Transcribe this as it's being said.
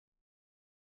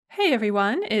Hey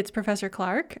everyone, it's Professor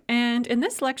Clark, and in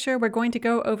this lecture we're going to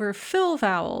go over fill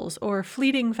vowels or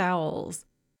fleeting vowels.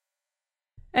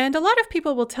 And a lot of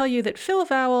people will tell you that fill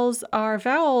vowels are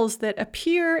vowels that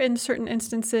appear in certain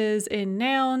instances in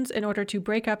nouns in order to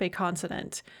break up a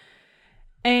consonant.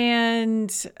 And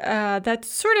that's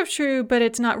sort of true, but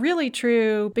it's not really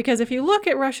true, because if you look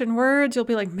at Russian words, you'll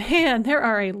be like, man, there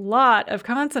are a lot of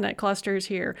consonant clusters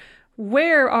here.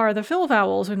 Where are the fill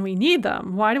vowels when we need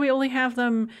them? Why do we only have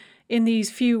them in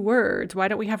these few words? Why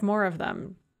don't we have more of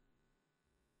them?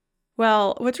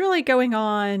 Well, what's really going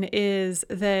on is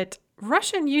that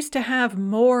Russian used to have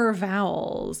more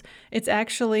vowels. It's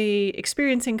actually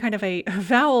experiencing kind of a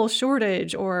vowel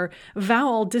shortage or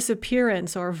vowel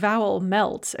disappearance or vowel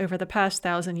melt over the past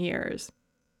 1,000 years.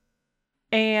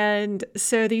 And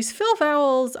so these fill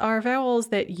vowels are vowels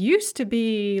that used to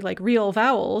be like real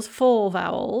vowels, full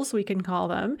vowels, we can call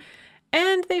them,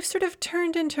 and they've sort of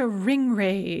turned into ring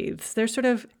wraiths. They're sort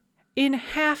of in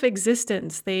half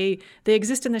existence. They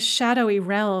exist in the shadowy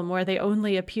realm where they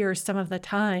only appear some of the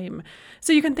time.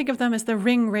 So you can think of them as the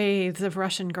ring wraiths of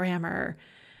Russian grammar.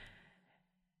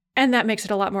 And that makes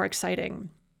it a lot more exciting.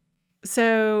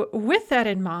 So with that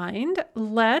in mind,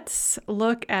 let's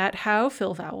look at how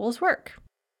fill vowels work.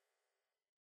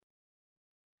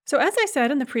 So as I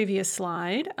said in the previous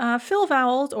slide, fill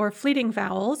vowels or fleeting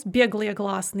vowels, biegliye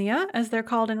glasnia, as they're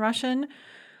called in Russian,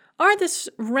 are this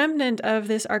remnant of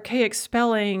this archaic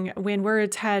spelling when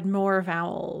words had more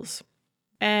vowels.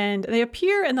 And they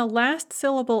appear in the last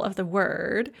syllable of the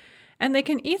word, and they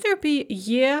can either be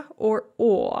ye or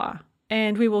o.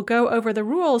 And we will go over the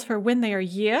rules for when they are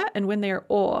ye and when they are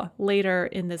o later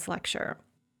in this lecture.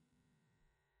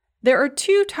 There are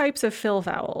two types of fill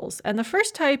vowels, and the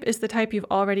first type is the type you've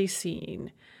already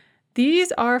seen.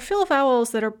 These are fill vowels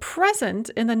that are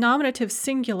present in the nominative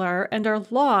singular and are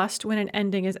lost when an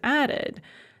ending is added.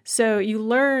 So you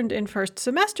learned in first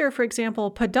semester, for example,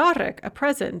 padarik, a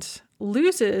present,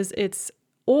 loses its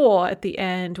o at the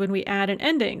end when we add an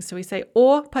ending. So we say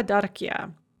o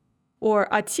padarkia. Or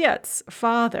отец,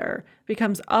 father,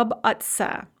 becomes ab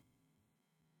atsa.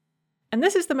 And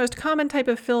this is the most common type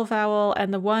of fill vowel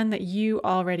and the one that you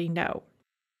already know.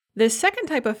 The second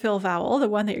type of fill vowel, the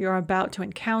one that you're about to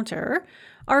encounter,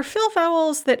 are fill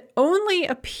vowels that only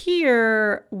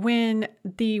appear when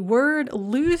the word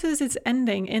loses its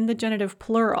ending in the genitive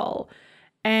plural.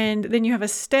 And then you have a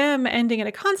stem ending in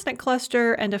a consonant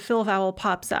cluster and a fill vowel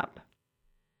pops up.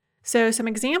 So some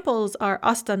examples are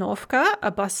ostanovka, a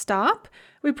bus stop.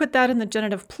 We put that in the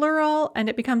genitive plural and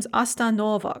it becomes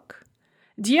ostanovok.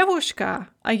 Dievushka,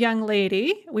 a young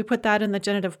lady, we put that in the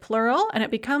genitive plural and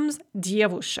it becomes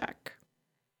dievushek.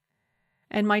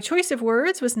 And my choice of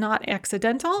words was not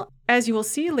accidental. As you will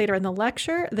see later in the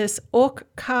lecture, this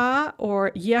ok-ka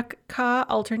or yek-ka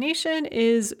alternation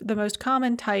is the most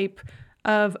common type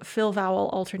of fill vowel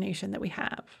alternation that we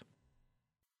have.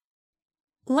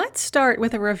 Let's start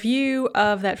with a review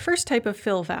of that first type of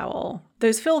fill vowel,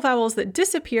 those fill vowels that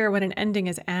disappear when an ending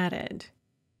is added.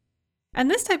 And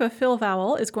this type of fill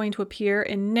vowel is going to appear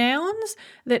in nouns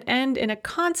that end in a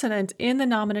consonant in the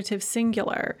nominative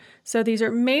singular. So these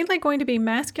are mainly going to be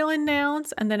masculine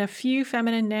nouns and then a few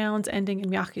feminine nouns ending in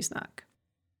mягкий знак.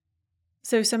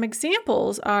 So some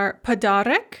examples are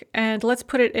padarik, and let's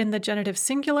put it in the genitive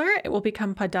singular. It will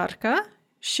become padarka.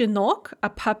 Щенок, a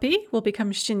puppy, will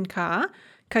become щенка.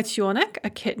 Котенок, a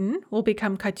kitten, will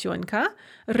become котенка.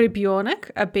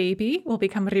 Ребенок, a baby, will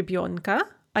become ребенка.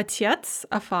 Отец,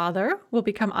 a father, will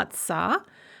become отца.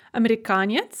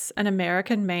 Американец, an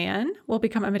American man, will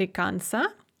become американца.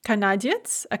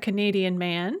 Канадец, a Canadian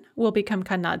man, will become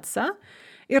канадца.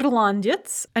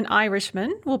 Ирландец, an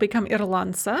Irishman, will become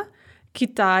ирландца.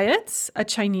 Китаец, a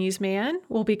Chinese man,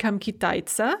 will become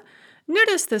китайца.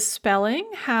 Notice the spelling,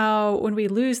 how when we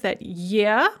lose that ye,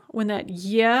 when that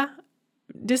ye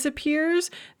disappears,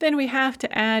 then we have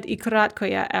to add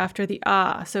ikratkoya after the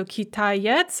a. So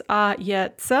kitayets a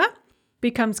yetsa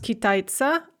becomes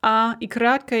kitaitsa a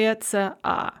ikratkoyetsa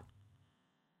a.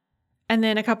 And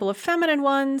then a couple of feminine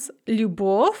ones.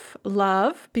 Lyubov,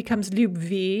 love, becomes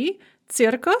lyubvi.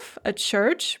 Tsirkov, a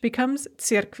church, becomes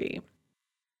tsirkvi.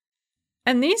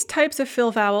 And these types of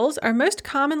fill vowels are most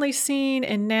commonly seen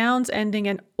in nouns ending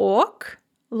in ok,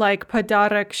 like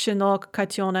padarak, щенок,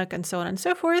 котенок, and so on and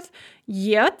so forth,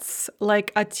 yets,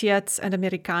 like отец and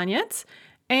американец,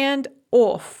 and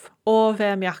ov, ove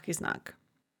мягкий знак.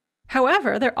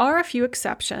 However, there are a few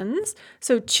exceptions.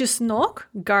 So чеснок,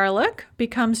 garlic,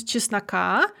 becomes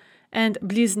чеснока, and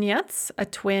близнец, a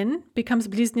twin, becomes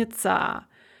близнеца.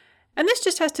 And this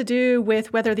just has to do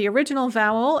with whether the original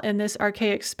vowel in this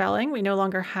archaic spelling we no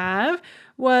longer have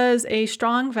was a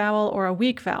strong vowel or a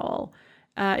weak vowel.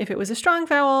 If it was a strong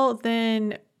vowel,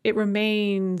 then it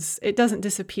remains, it doesn't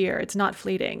disappear. It's not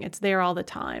fleeting. It's there all the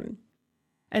time.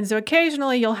 And so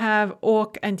occasionally you'll have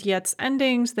ok and yets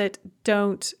endings that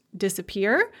don't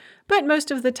disappear, but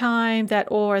most of the time that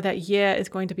o or that ye is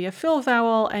going to be a fill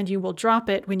vowel and you will drop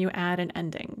it when you add an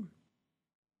ending.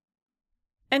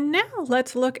 And now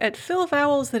let's look at fill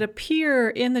vowels that appear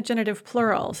in the genitive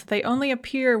plurals. They only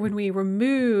appear when we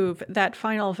remove that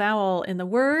final vowel in the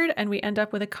word and we end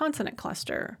up with a consonant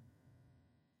cluster.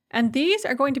 And these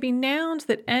are going to be nouns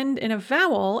that end in a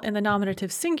vowel in the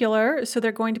nominative singular, so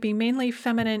they're going to be mainly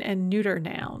feminine and neuter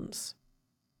nouns.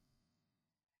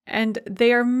 And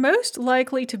they are most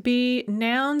likely to be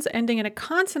nouns ending in a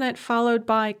consonant followed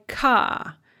by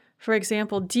ka. For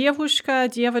example, dievushka,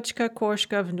 dievochka,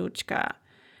 koshka, vnuchka.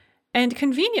 And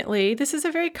conveniently, this is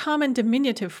a very common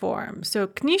diminutive form. So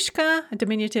knishka, a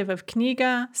diminutive of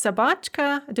kniga,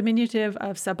 sabachka, a diminutive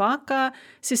of sabaka,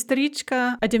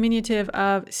 sistrichka, a diminutive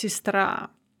of sistra.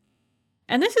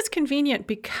 And this is convenient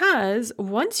because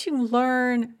once you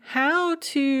learn how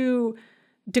to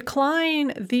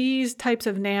decline these types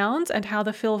of nouns and how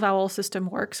the fill vowel system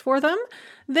works for them,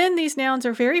 then these nouns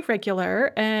are very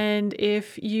regular. And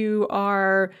if you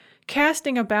are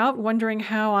casting about wondering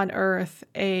how on earth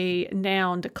a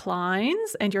noun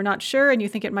declines and you're not sure and you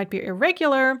think it might be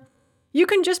irregular, you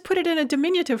can just put it in a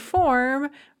diminutive form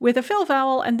with a fill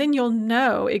vowel and then you'll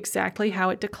know exactly how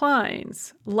it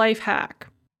declines. Life hack.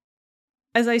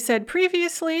 As I said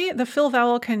previously, the fill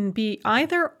vowel can be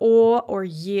either o or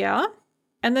ye,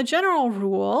 and the general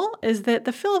rule is that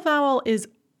the fill vowel is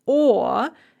o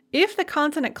if the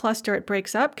consonant cluster it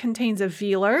breaks up contains a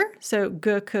velar, so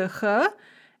g, k, h,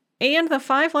 and the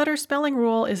 5-letter spelling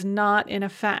rule is not in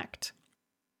effect.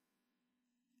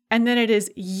 And then it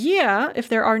is ye if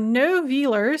there are no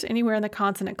velars anywhere in the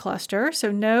consonant cluster,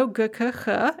 so no g, k,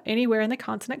 h anywhere in the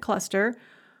consonant cluster,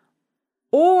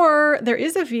 or there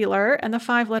is a velar and the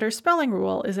 5-letter spelling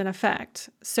rule is in effect.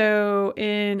 So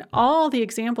in all the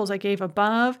examples I gave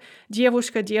above,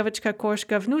 dievushka, dievochka,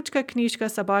 koshka, vnuchka,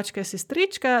 knishka, sabachka,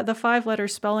 sistrichka, the 5-letter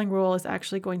spelling rule is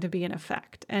actually going to be in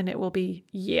effect, and it will be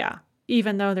ye,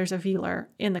 even though there's a velar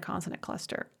in the consonant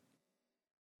cluster.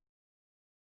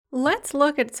 Let's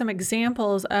look at some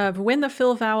examples of when the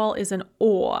fill vowel is an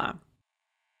o.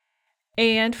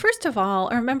 And first of all,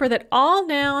 remember that all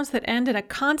nouns that end in a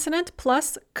consonant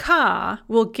plus ka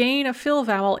will gain a fill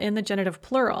vowel in the genitive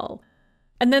plural.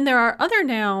 And then there are other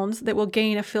nouns that will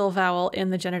gain a fill vowel in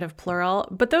the genitive plural,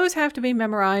 but those have to be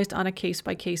memorized on a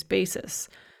case-by-case basis,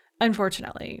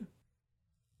 unfortunately.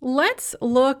 Let's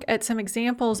look at some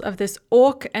examples of this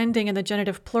ok ending in the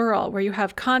genitive plural, where you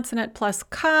have consonant plus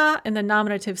ka in the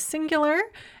nominative singular,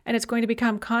 and it's going to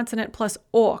become consonant plus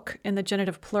ok in the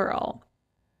genitive plural.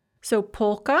 So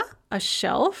polka, a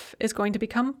shelf, is going to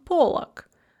become polok.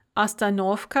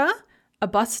 Ostanovka, a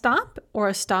bus stop or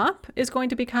a stop, is going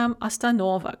to become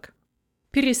ostanovok.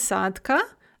 Пересадка,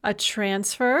 a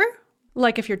transfer,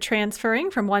 like if you're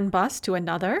transferring from one bus to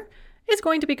another, is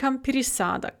going to become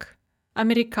пересадок.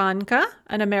 Amerikanka,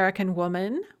 an American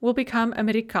woman, will become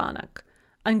Amerikanek.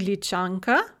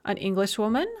 Anglichanka, an English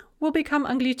woman, will become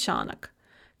Anglichanek.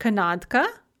 Kanadka,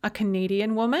 a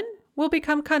Canadian woman, will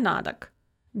become Kanadak.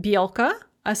 Bielka,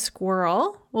 a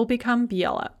squirrel, will become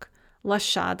Bielak.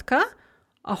 Lashadka,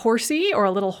 a horsey or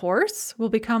a little horse, will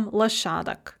become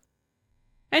Lashadak.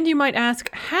 And you might ask,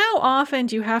 how often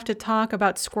do you have to talk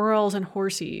about squirrels and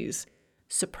horsies?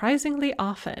 Surprisingly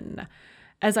often.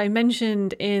 As I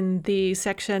mentioned in the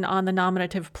section on the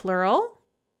nominative plural,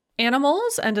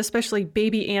 animals, and especially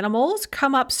baby animals,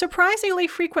 come up surprisingly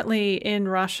frequently in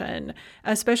Russian,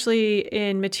 especially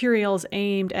in materials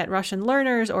aimed at Russian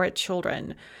learners or at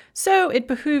children. So it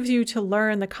behooves you to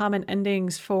learn the common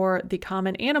endings for the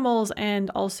common animals and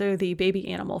also the baby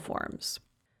animal forms.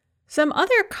 Some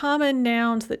other common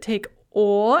nouns that take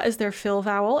o as their fill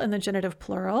vowel in the genitive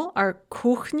plural are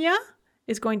kuchnia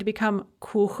is going to become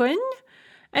kuchen.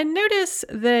 And notice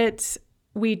that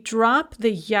we drop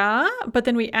the ya, but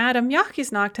then we add a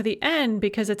mjachiznak to the end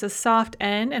because it's a soft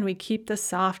N and we keep the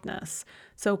softness.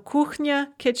 So kuchnia,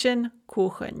 kitchen,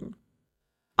 kuchen.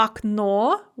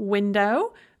 Okno,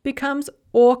 window, becomes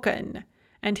oken.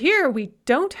 And here we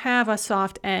don't have a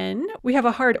soft N. We have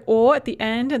a hard O at the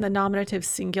end in the nominative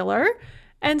singular.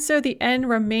 And so the N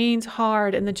remains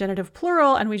hard in the genitive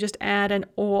plural and we just add an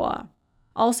O.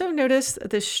 Also notice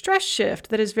the stress shift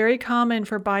that is very common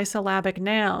for bisyllabic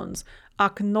nouns.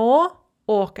 Okno,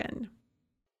 oken.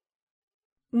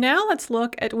 Now let's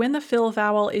look at when the fill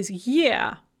vowel is ye.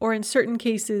 or in certain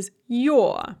cases,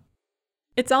 your.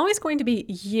 It's always going to be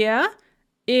ye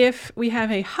if we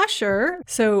have a husher,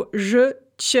 so zh,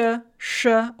 ch, sh,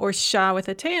 or sha with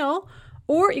a tail,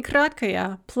 or i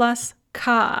kratkaya plus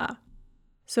ka.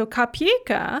 So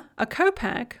kapieka, a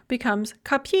kopeck, becomes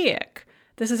kapiek.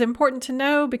 This is important to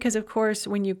know because, of course,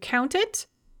 when you count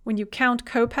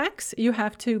kopecks, you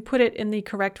have to put it in the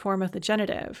correct form of the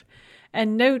genitive.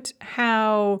 And note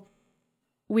how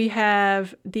we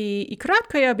have the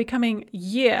ikratkaya becoming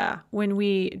ye when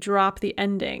we drop the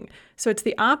ending. So it's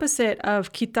the opposite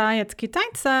of kitayet,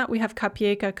 kitaitsa, we have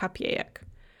kapieka, kapiek.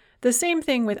 The same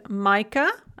thing with maika,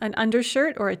 an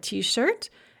undershirt or a t-shirt.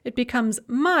 It becomes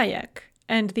mayek,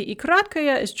 and the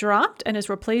ikratkaya is dropped and is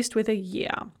replaced with a ye.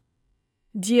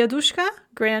 Diedushka,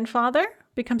 grandfather,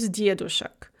 becomes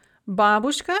diedushek.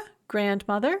 Babushka,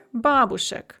 grandmother,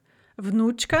 babushek.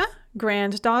 Vnuchka,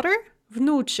 granddaughter,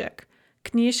 vnuchek.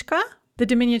 Knижka, the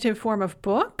diminutive form of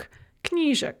book,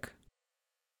 knížek.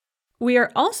 We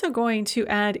are also going to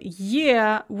add ye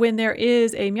when there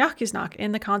is a mягкий знак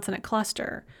in the consonant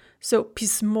cluster. So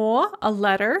pismo, a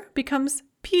letter, becomes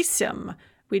pisem.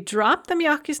 We drop the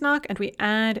mягкий знак and we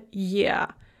add ye.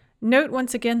 Note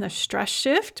once again the stress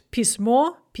shift,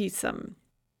 pismo, pisem.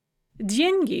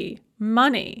 Деньги,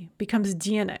 money, becomes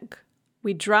денег.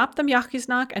 We drop the mягкий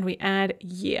знак and we add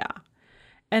ye.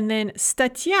 And then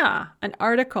statya, an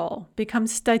article,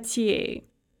 becomes statye.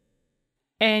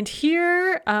 And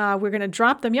here we're going to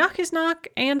drop the mягкий знак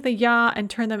and the ya and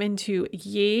turn them into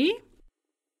ye.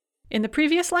 In the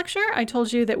previous lecture, I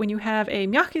told you that when you have a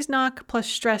mягкий знак plus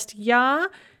stressed ya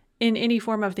in any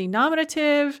form of the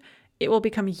nominative, it will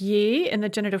become ye in the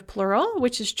genitive plural,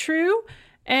 which is true.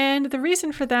 And the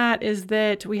reason for that is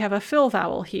that we have a fill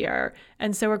vowel here.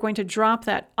 And so we're going to drop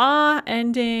that ah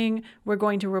ending. We're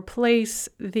going to replace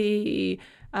the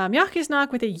mягкий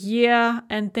знак with a ye.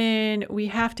 And then we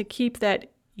have to keep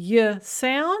that y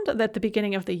sound at the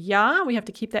beginning of the ya. We have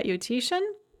to keep that yotation.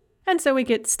 And so we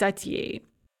get statye.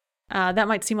 That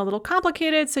might seem a little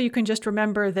complicated, so you can just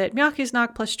remember that mягкий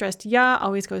знак plus stressed ya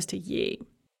always goes to ye.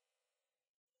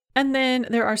 And then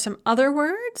there are some other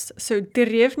words. So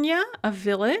dеревня, a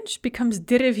village, becomes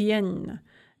dеревень.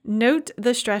 Note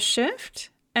the stress shift,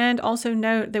 and also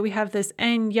note that we have this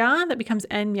n-ya that becomes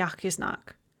n mягкий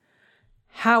знак.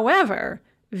 However,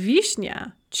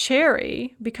 вишня,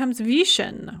 cherry, becomes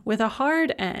вишен with a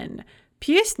hard n.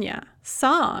 Песня,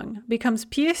 song, becomes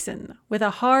песен with a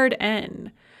hard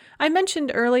n. I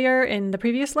mentioned earlier in the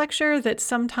previous lecture that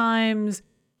sometimes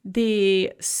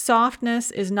the softness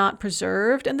is not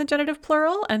preserved in the genitive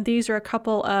plural, and these are a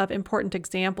couple of important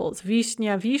examples.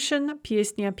 Вишня, вишен,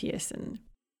 песня, песен.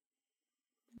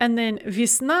 And then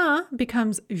весна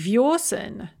becomes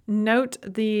весен. Note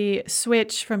the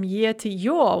switch from ye to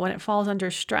yo when it falls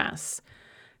under stress.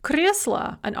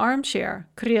 Кресло, an armchair,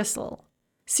 кресло.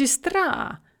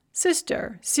 Сестра,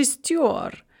 sister,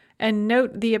 сестер. And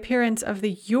note the appearance of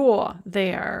the yo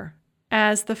there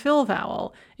as the fill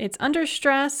vowel. It's under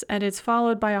stress and it's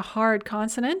followed by a hard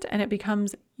consonant and it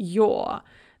becomes yo.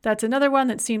 That's another one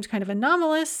that seems kind of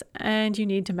anomalous and you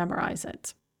need to memorize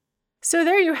it. So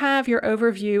there you have your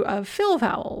overview of fill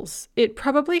vowels. It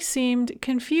probably seemed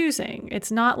confusing.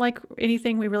 It's not like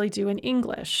anything we really do in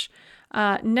English.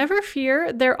 Never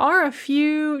fear, there are a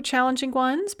few challenging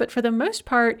ones, but for the most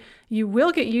part, you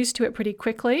will get used to it pretty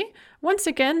quickly. Once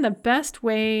again, the best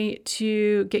way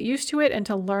to get used to it and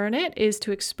to learn it is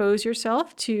to expose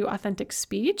yourself to authentic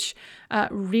speech.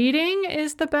 Reading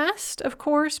is the best, of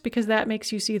course, because that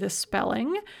makes you see the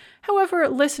spelling. However,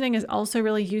 listening is also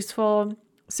really useful.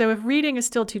 So if reading is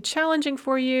still too challenging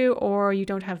for you or you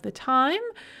don't have the time,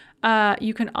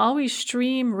 you can always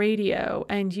stream radio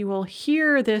and you will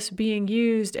hear this being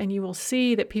used and you will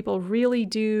see that people really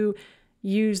do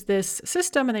use this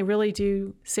system and they really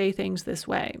do say things this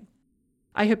way.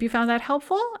 I hope you found that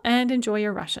helpful and enjoy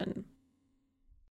your Russian.